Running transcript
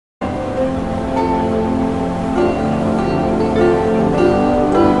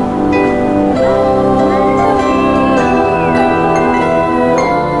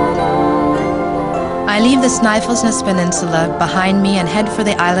leave the Snæfellsnes Peninsula behind me and head for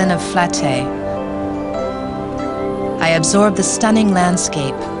the island of Flatey. I absorb the stunning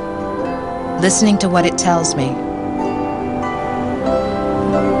landscape, listening to what it tells me.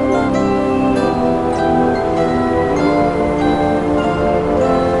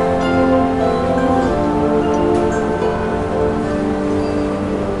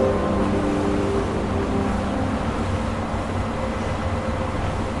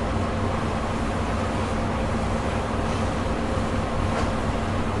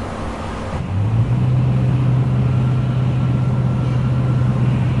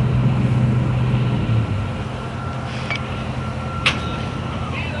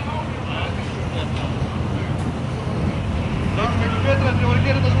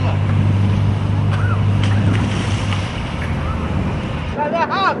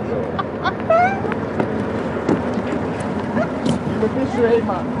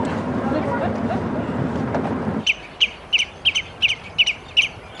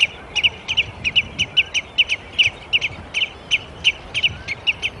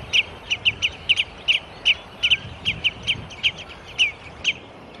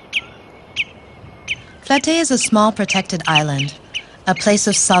 Flatey is a small protected island, a place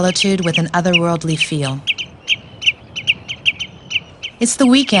of solitude with an otherworldly feel. It's the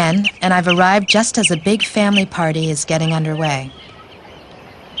weekend, and I've arrived just as a big family party is getting underway.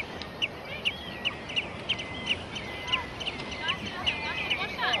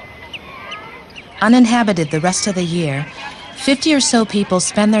 Uninhabited the rest of the year, 50 or so people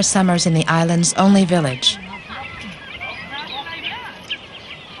spend their summers in the island's only village.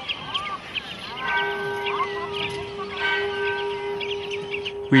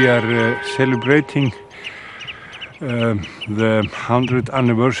 We are celebrating the 100th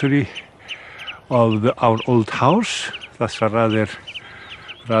anniversary of our old house. That's a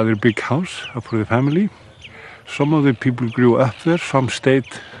rather big house for the family. Some of the people grew up there, some stayed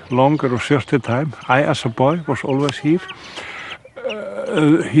longer or shorter time. I, as a boy, was always here.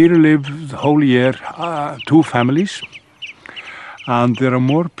 Here live the whole year 2 families, and there are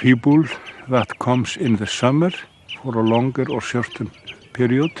more people that comes in the summer for a longer or shorter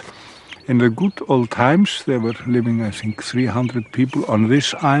period. In the good old times, there were living, I think, 300 people on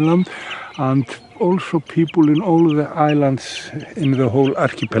this island, and also people in all the islands in the whole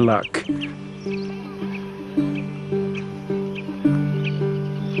archipelago.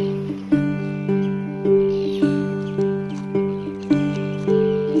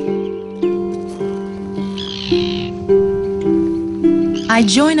 I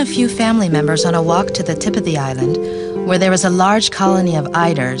join a few family members on a walk to the tip of the island, where there is a large colony of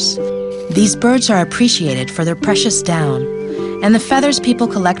eiders. These birds are appreciated for their precious down, and the feathers people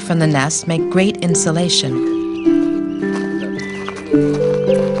collect from the nest make great insulation.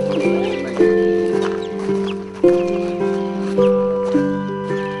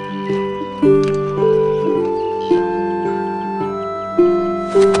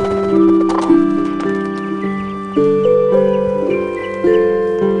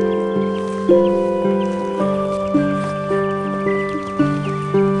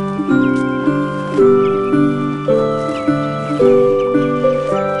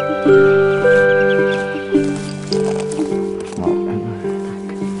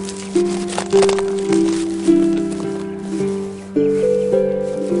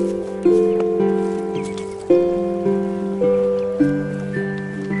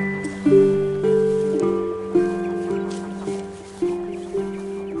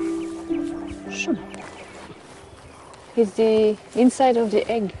 Is the inside of the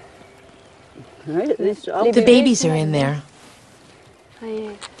egg. The babies are in there.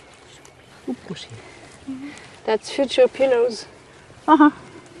 That's future pillows.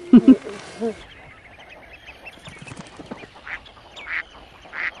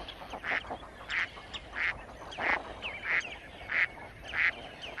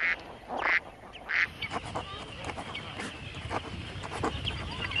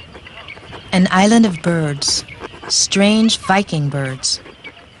 An island of birds, strange Viking birds.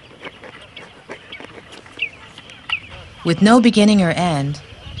 With no beginning or end,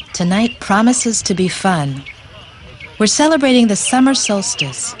 tonight promises to be fun. We're celebrating the summer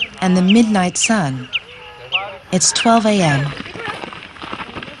solstice and the midnight sun. It's 12 a.m.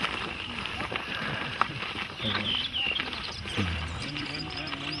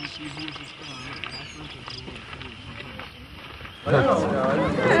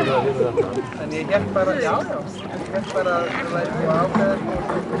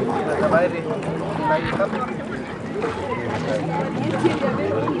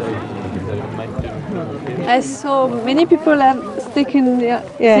 I saw many people have taken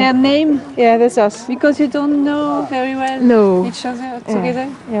their name. Yeah, that's us. Because you don't know very well each other together.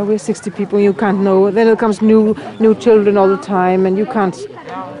 Yeah, we're 60 people. You can't know. Then it comes new children all the time, and you can't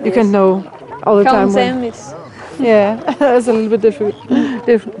know all the time. Count them. It's yeah, it's a little bit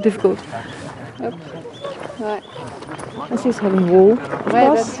difficult. Yep. Right. And she's having wool.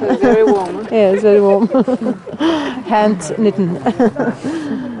 Right, that's very warm. Yeah, it's very warm. Hand knitting.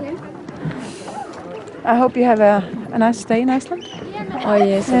 I hope you have a nice stay in Iceland. Oh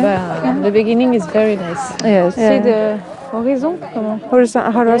yes, the beginning is very nice. Yes. See the horizon?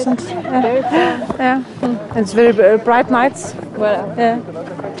 Horizon. Very far. Yeah. And it's very bright nights. Voilà. Yeah.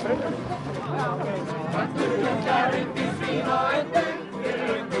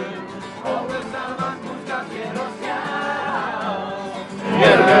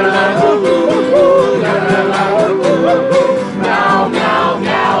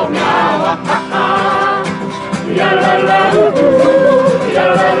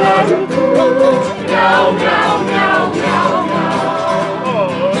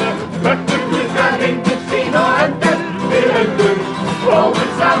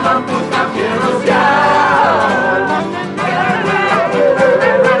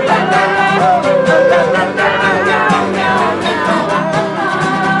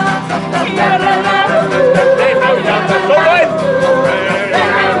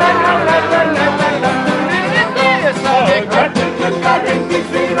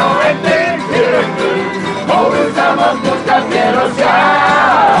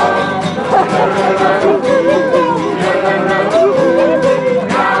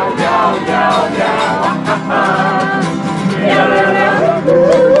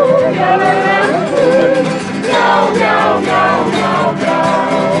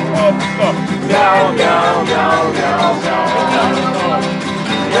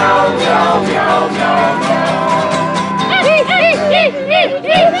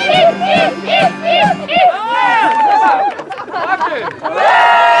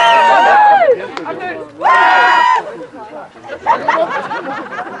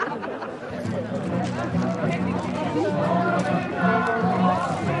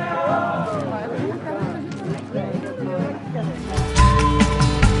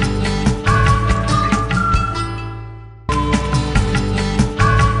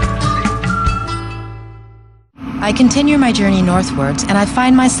 I continue my journey northwards, and I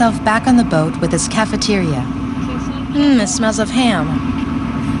find myself back on the boat with its cafeteria. It smells of ham.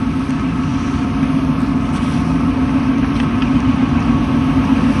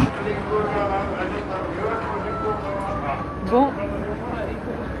 Bon.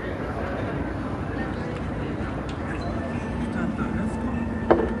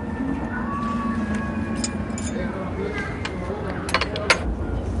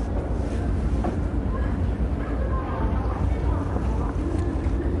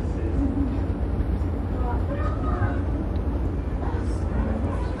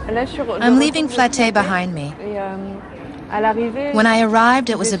 I'm leaving Flatey behind me. When I arrived,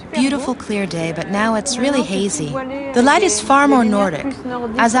 it was a beautiful, clear day, but now it's really hazy. The light is far more Nordic,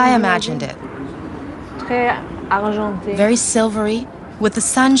 as I imagined it. Very silvery, with the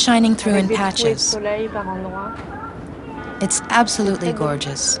sun shining through in patches. It's absolutely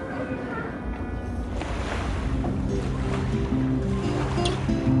gorgeous.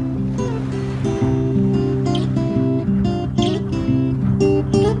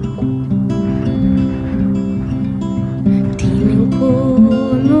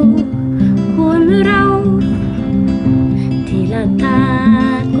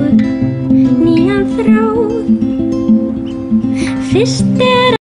 Fyrst